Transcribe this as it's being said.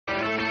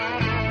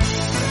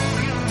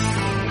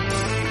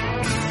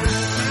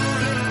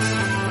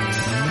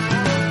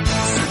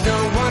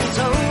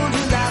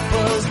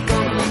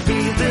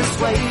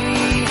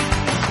away.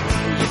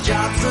 Your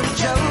job's a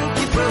joke,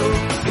 you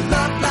broke, your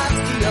love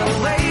life's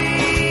away.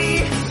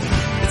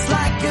 It's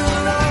like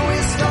you're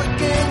always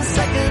stuck in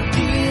second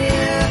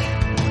gear,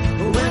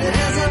 when it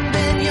hasn't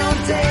been your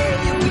day,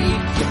 your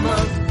week, your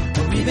month,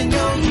 or even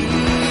your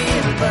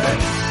year. But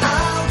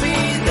I'll be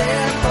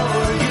there for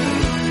you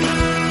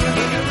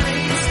when the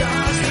rain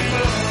starts to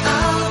fall.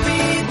 I'll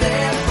be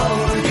there for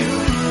you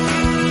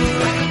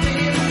when the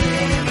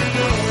feeling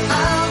goes.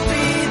 I'll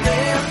be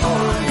there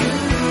for you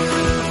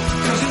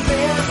 'cause you're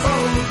there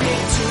for me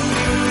too.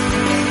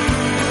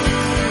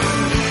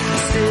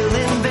 You're still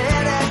in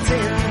bed at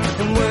 10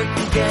 and work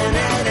again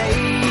at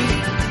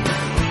 8.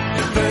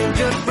 You burned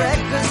your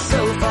breakfast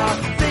so far,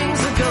 things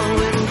are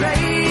going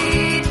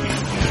great.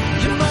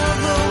 Your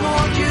mother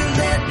warned you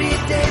there'd be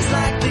days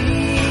like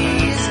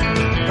these,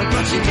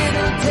 but she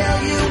didn't tell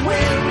you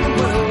when the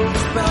world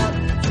was brought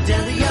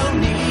down to your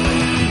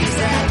knees.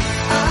 That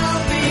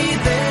I'll be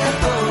there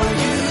for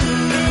you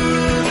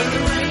when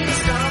the rain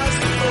starts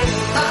to fall.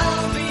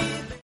 I'll be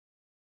there.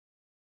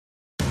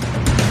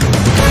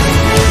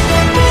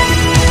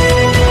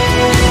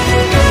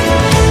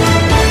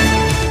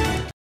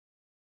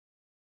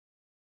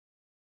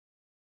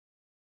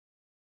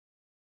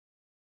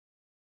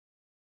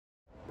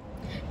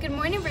 Good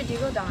morning,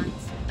 Verdugo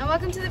Dons, and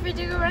welcome to the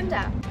Verdugo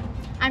Rundown.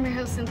 I'm your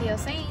host, Cynthia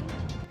Hossain.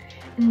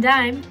 And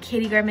I'm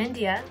Katie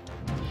Garmendia.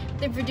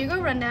 The Verdugo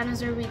Rundown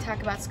is where we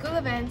talk about school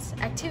events,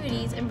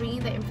 activities, and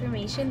bringing the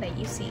information that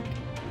you seek.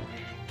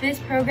 This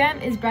program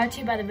is brought to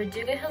you by the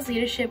Verdugo Hills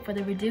Leadership for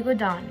the Verdugo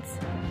Dons.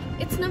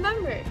 It's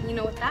November. You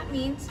know what that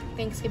means.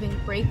 Thanksgiving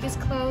break is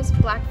closed,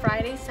 Black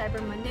Friday,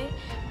 Cyber Monday,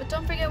 but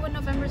don't forget what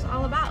November is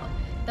all about.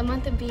 The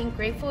month of being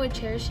grateful and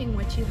cherishing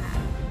what you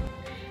have.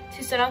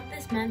 To start off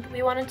this month,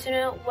 we wanted to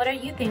know, what are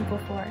you thankful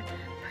for?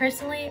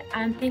 Personally,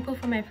 I'm thankful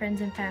for my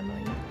friends and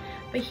family.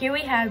 But here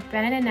we have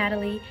Brandon and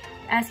Natalie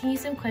asking you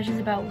some questions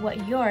about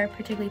what you're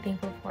particularly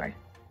thankful for.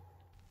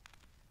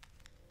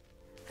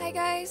 Hi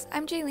guys,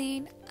 I'm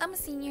Jaylene. I'm a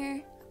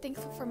senior. I'm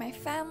thankful for my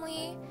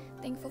family,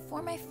 thankful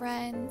for my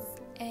friends,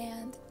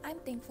 and I'm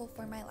thankful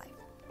for my life.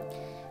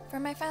 For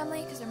my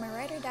family, because they're my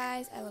ride or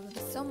dies, I love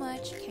them so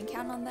much, can't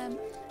count on them.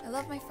 I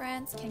love my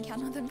friends, can't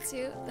count on them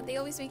too, but they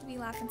always make me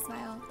laugh and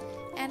smile.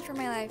 And for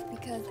my life,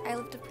 because I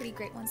lived a pretty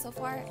great one so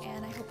far,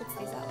 and I hope it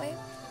stays that way.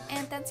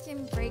 And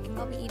Thanksgiving break,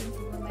 I'll be eating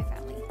food with my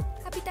family.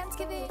 Happy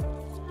Thanksgiving!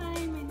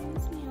 Hi, my name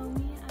is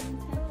Naomi. I'm in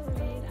 10th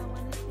grade. I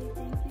want to say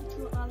thank you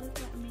to all of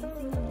the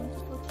amazing and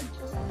wonderful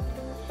teachers out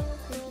there.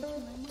 Thank you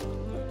to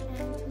my mom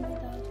and to my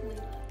dog,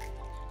 Lady.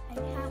 I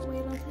can't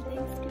wait until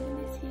Thanksgiving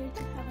is here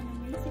to have an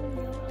amazing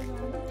meal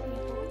around the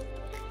table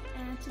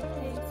and to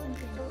play some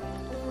games.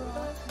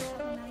 Overall, to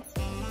have a nice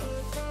day.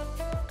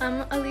 I'm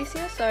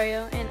Alicia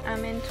Osorio and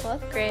I'm in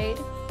 12th grade.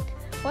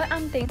 What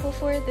I'm thankful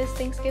for this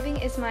Thanksgiving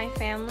is my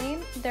family.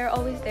 They're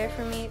always there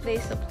for me. They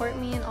support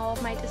me in all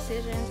of my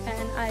decisions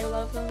and I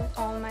love them with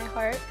all my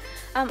heart.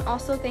 I'm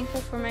also thankful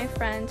for my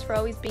friends for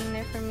always being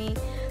there for me,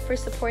 for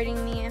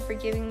supporting me and for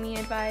giving me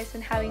advice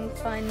and having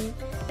fun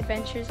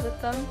adventures with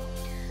them.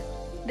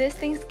 This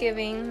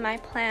Thanksgiving, my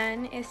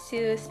plan is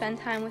to spend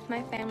time with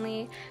my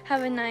family,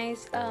 have a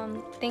nice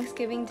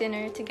Thanksgiving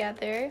dinner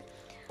together,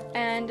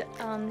 and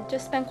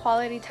just spend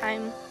quality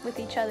time with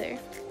each other.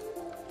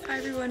 Hi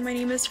everyone, my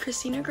name is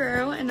Christina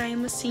Guerrero and I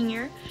am a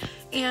senior,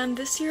 and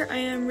this year I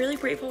am really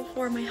grateful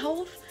for my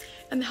health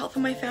and the health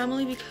of my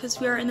family because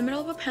we are in the middle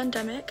of a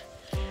pandemic.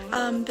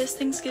 This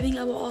Thanksgiving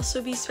I will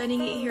also be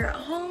spending it here at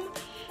home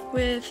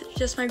with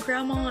just my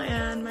grandma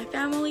and my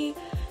family,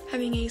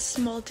 having a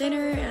small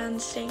dinner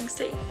and staying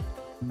safe.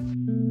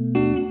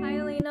 Hi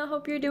Elena,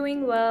 hope you're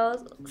doing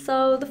well.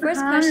 So the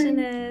first question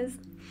is,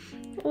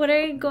 what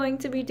are you going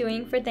to be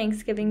doing for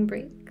Thanksgiving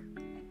break?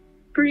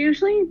 For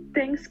usually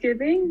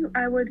Thanksgiving,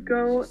 I would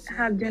go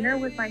have dinner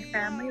with my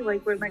family,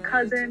 like with my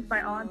cousins,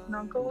 my aunts and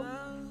uncles.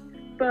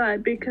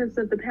 But because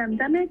of the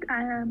pandemic,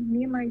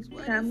 me and my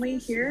family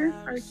here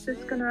are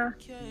just gonna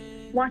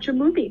watch a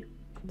movie.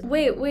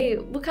 Wait,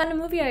 what kind of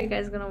movie are you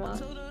guys gonna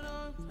watch?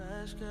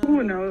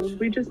 Who knows?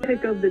 We just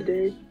pick up the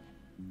day.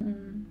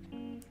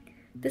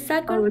 The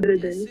second. All of the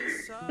day.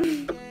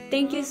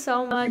 Thank you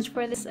so much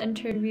for this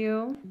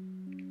interview.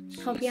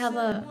 Hope you have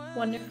a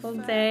wonderful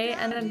day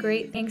and a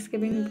great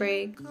Thanksgiving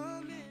break.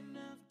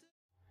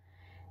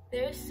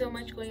 There is so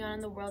much going on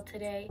in the world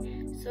today,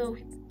 so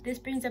this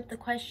brings up the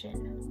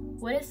question,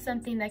 what is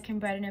something that can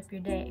brighten up your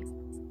day?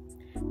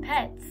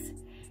 Pets.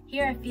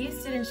 Here are a few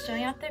students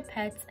showing off their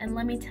pets, and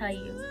let me tell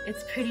you,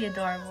 it's pretty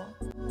adorable.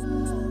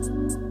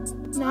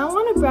 Now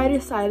on a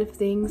brighter side of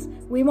things,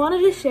 we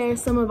wanted to share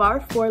some of our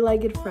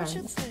four-legged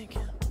friends.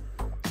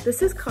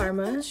 This is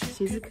Karma,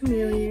 she's a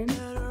chameleon.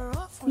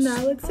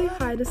 Now let's say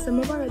hi to some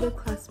of our other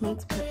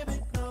classmates'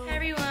 pets. Hey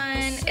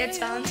everyone, it's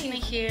Valentina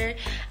here,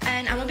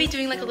 and I'm gonna be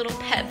doing like a little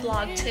pet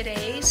vlog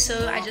today,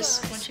 so I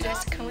just want you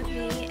guys to come with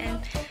me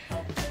and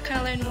kind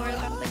of learn more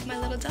about like my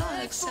little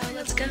dog, so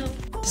let's go.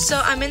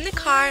 So I'm in the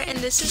car and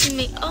this is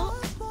me. Oh,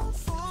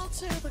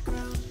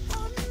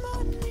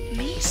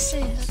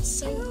 Mason, that's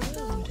so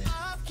rude.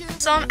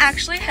 So I'm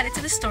actually headed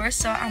to the store,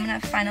 so I'm gonna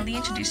finally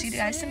introduce you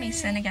guys to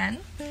Mason again.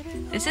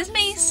 This is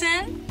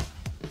Mason.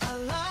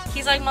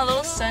 He's like my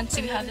little son,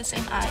 so we have the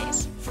same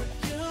eyes.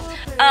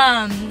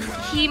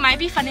 He might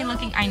be funny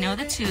looking, I know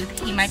the tooth.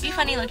 He might be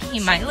funny looking, he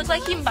might look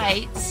like he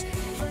bites,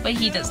 but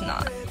he does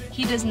not.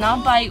 He does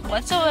not bite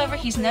whatsoever.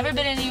 He's never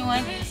bit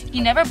anyone.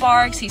 He never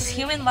barks. He's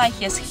human-like.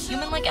 He has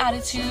human-like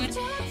attitude.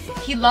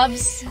 He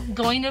loves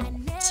going to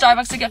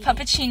Starbucks to get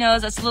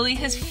puppuccinos. That's literally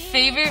his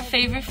favorite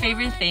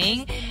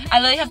thing. I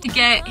literally have to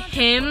get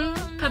him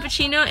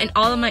puppuccino and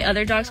all of my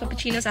other dogs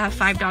puppuccinos. I have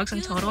 5 dogs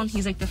in total, and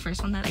he's like the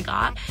first one that I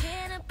got.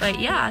 But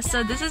yeah,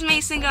 so this is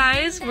Mason,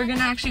 guys. We're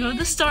gonna actually go to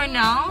the store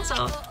now.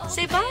 So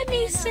say bye,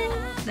 Mason.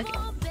 Okay.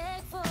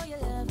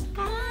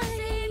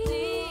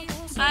 Bye.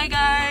 Bye,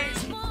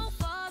 guys.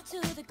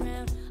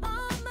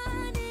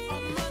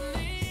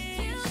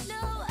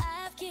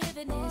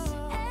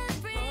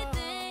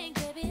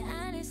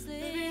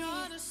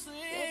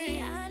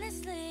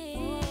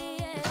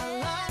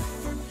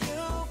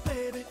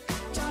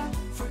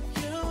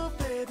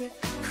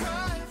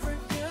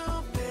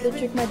 The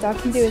trick my dog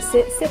can do is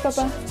sit,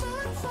 papa.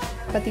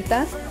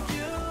 Patita.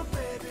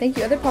 Thank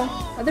you. Other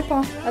paw. Other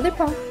paw. Other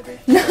paw.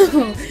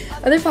 No.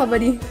 Other paw,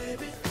 buddy.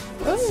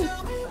 Oh.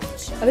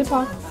 Other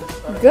paw.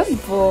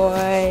 Good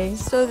boy.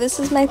 So this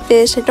is my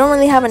fish. I don't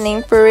really have a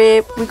name for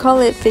it. We call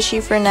it Fishy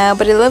for now,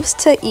 but it loves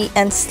to eat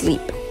and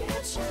sleep.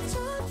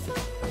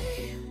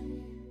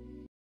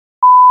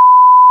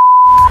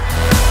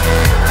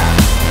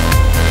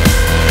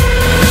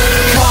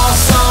 Call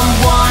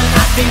someone,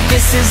 I think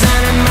this is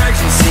an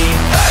emergency.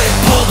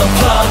 Pull the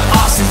plug,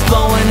 Austin's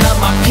blowing up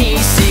my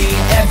PC.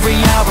 Every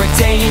hour,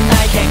 day and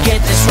night, can't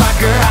get this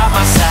rocker out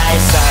my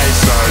sight.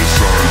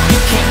 You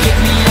can't get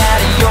me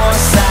out of your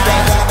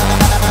side.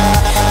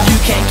 You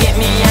can't get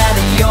me out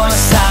of your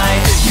side.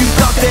 You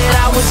thought that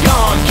I was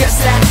gone, guess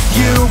that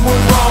you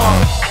were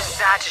wrong. 'Cause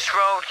I just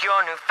wrote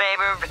your new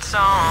favorite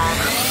song.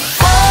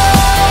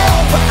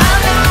 Oh, but I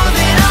know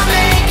that I'll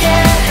make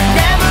it.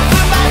 Never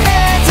put my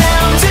head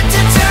down to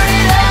turn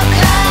it up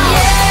loud.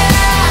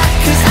 Yeah,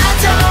 'cause I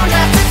don't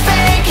have to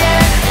fake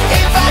it.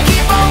 If I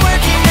keep on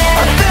working it,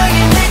 a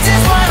billion hits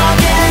is what I'll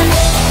get.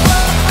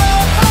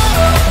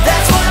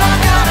 That's what I'm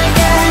gonna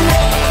get.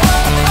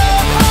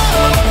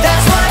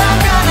 That's what I'm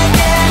gonna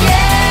get.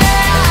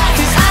 Yeah,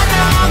 'cause I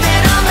know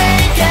that I'll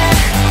make it.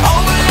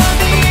 Over on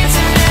the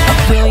internet, a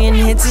billion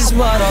hits is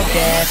what I'll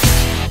get.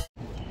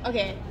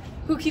 Okay,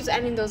 who keeps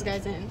adding those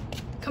guys in?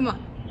 Come on.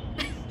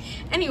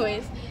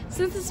 Anyways,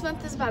 since this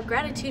month is about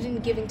gratitude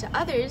and giving to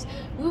others,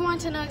 we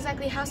want to know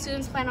exactly how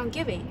students plan on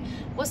giving.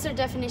 What's their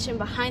definition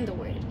behind the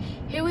word?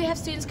 Here we have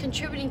students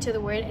contributing to the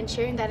word and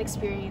sharing that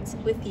experience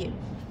with you.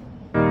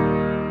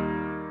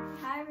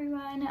 Hi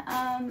everyone,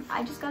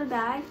 I just got a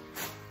bag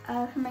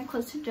for my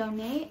clothes to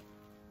donate,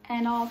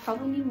 and I'll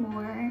probably need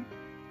more,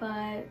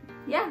 but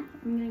yeah,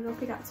 I'm gonna go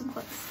pick out some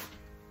clothes.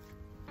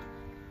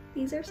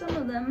 These are some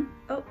of them.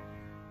 Oh.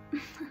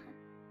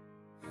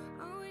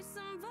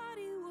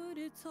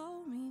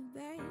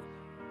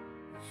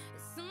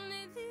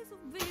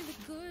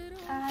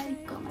 I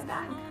got my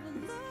bag.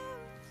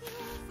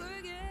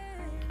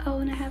 Oh,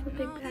 and I have a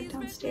big bag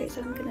downstairs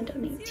that I'm gonna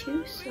donate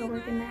to, so we're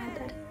gonna add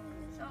that.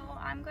 So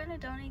I'm gonna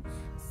donate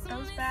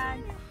those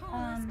bags.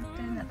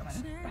 There's another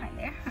one behind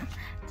there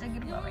to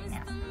Goodwill right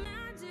now.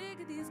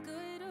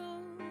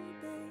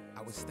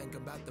 I was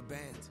thinking about the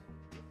band.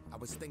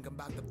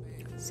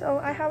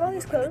 So I have all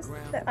these clothes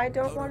that I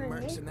don't want to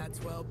need,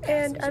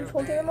 and I'm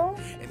folding them all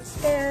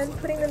and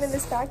putting them in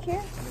this bag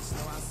here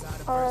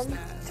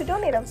to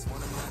donate them.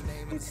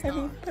 It's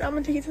heavy, but I'm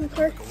gonna take it to the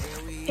car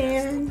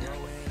and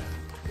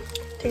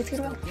take it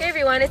away. Hey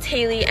everyone, it's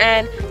Haley,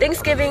 and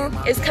Thanksgiving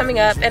is coming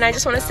up, and I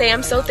just want to say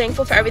I'm so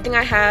thankful for everything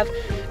I have.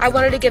 I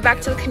wanted to give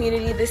back to the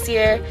community this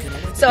year,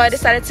 so I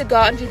decided to go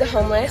out and feed the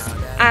homeless.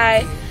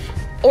 I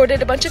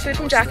ordered a bunch of food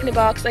from Jack in the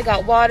Box. I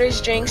got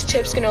waters, drinks,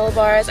 chips, granola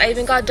bars. I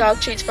even got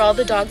dog treats for all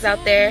the dogs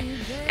out there.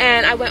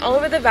 And I went all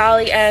over the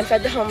valley and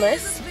fed the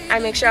homeless. I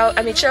made sure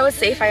I was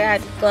safe. I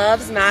had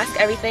gloves, mask,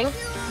 everything.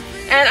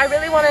 And I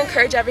really want to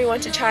encourage everyone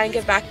to try and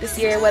give back this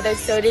year, whether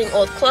it's donating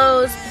old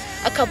clothes,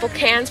 a couple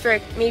cans for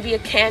maybe a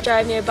can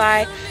drive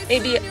nearby,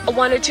 maybe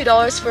 $1 or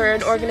 $2 for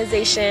an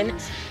organization.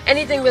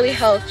 Anything really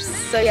helps,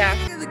 so yeah.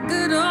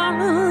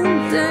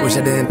 Wish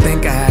I didn't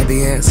think I had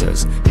the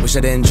answers. Wish I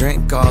didn't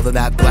drink all of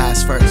that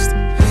glass first.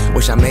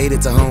 Wish I made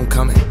it to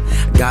homecoming.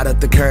 Got up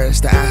the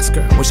courage to ask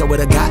her. Wish I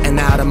would've gotten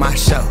out of my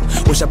show.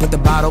 Wish I put the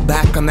bottle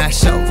back on that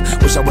shelf.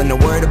 Wish I wouldn't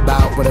have worried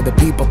about what other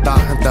people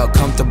thought and felt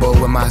comfortable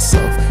with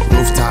myself.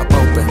 Rooftop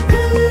open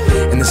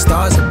and the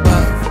stars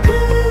above.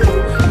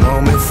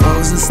 Moment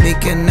frozen,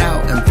 sneaking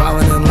out and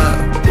falling in love.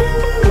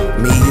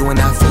 Me, you, and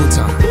that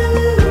futon.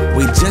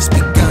 We just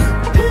begun.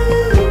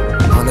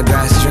 On the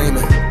grass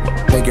dreaming,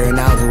 figuring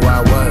out who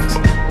I was.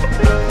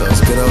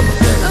 Those good old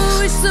days. I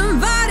wish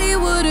somebody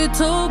would've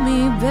told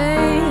me,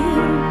 babe,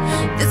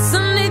 that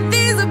someday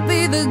these would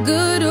be the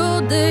good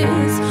old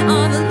days.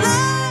 All the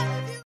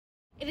love.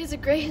 It is a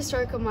great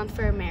historical month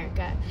for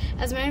America.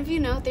 As many of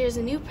you know, there is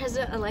a new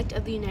president-elect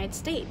of the United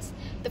States,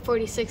 the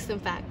 46th in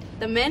fact,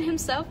 the man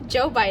himself,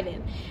 Joe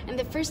Biden, and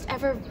the first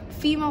ever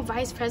female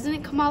vice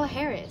president, Kamala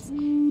Harris.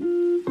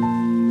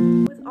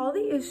 With all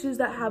the issues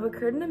that have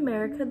occurred in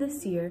America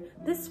this year,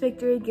 this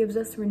victory gives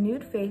us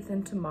renewed faith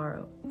in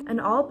tomorrow.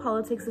 And all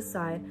politics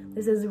aside,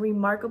 this is a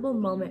remarkable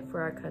moment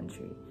for our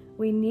country.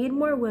 We need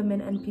more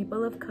women and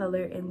people of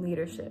color in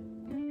leadership.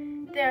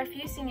 There are a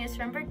few seniors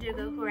from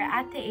Verdugo who are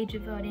at the age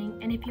of voting,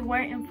 and if you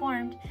weren't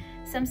informed,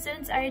 some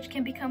students our age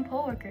can become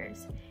poll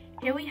workers.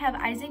 Here we have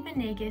Isaac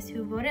Venegas,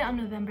 who voted on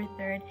November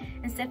 3rd,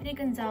 and Stephanie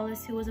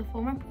Gonzalez, who was a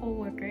former poll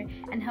worker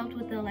and helped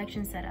with the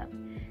election setup.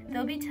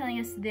 They'll be telling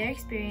us their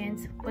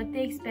experience, what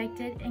they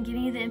expected, and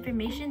giving you the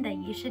information that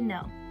you should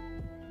know.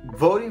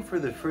 Voting for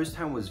the first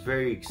time was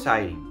very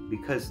exciting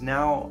because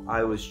now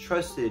I was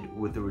trusted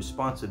with the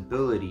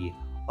responsibility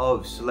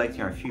of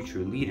selecting our future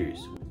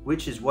leaders,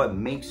 which is what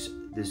makes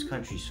this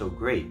country so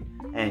great.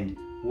 And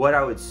what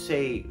I would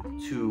say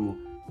to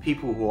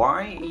people who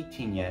aren't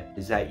 18 yet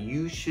is that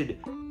you should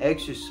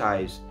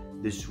exercise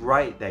this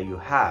right that you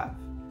have,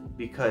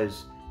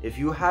 because if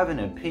you have an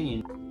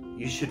opinion,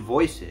 you should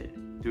voice it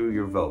through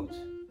your vote.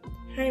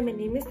 Hi, my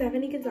name is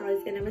Stephanie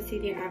Gonzalez and I'm a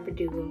senior at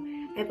Verdugo.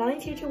 I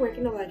volunteered to work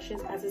in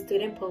elections as a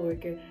student poll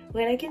worker.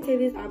 What I can say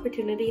this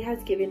opportunity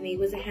has given me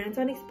was a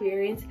hands-on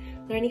experience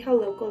learning how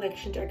local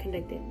elections are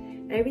conducted.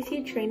 I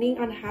received training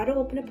on how to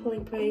open a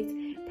polling place,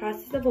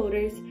 process the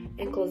voters,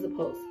 and close the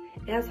polls.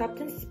 It has helped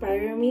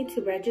inspire me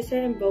to register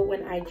and vote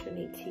when I turned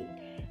 18.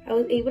 I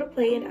was able to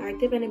play an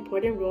active and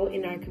important role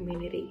in our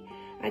community.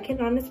 I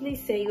can honestly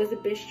say it was a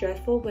bit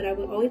stressful, but I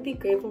will always be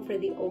grateful for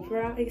the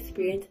overall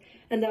experience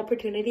and the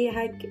opportunity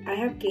I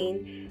have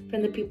gained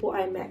from the people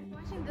I met.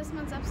 Watching this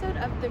month's episode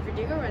of the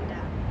Verdugo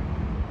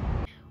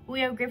Rundown.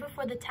 We are grateful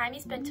for the time you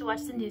spent to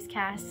watch the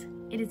newscast.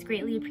 It is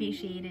greatly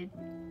appreciated.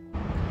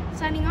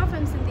 Signing off,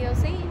 I'm Cynthia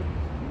Osain.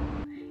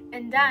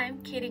 And I'm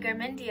Katie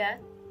Garmendia.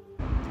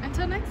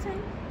 Until next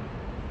time.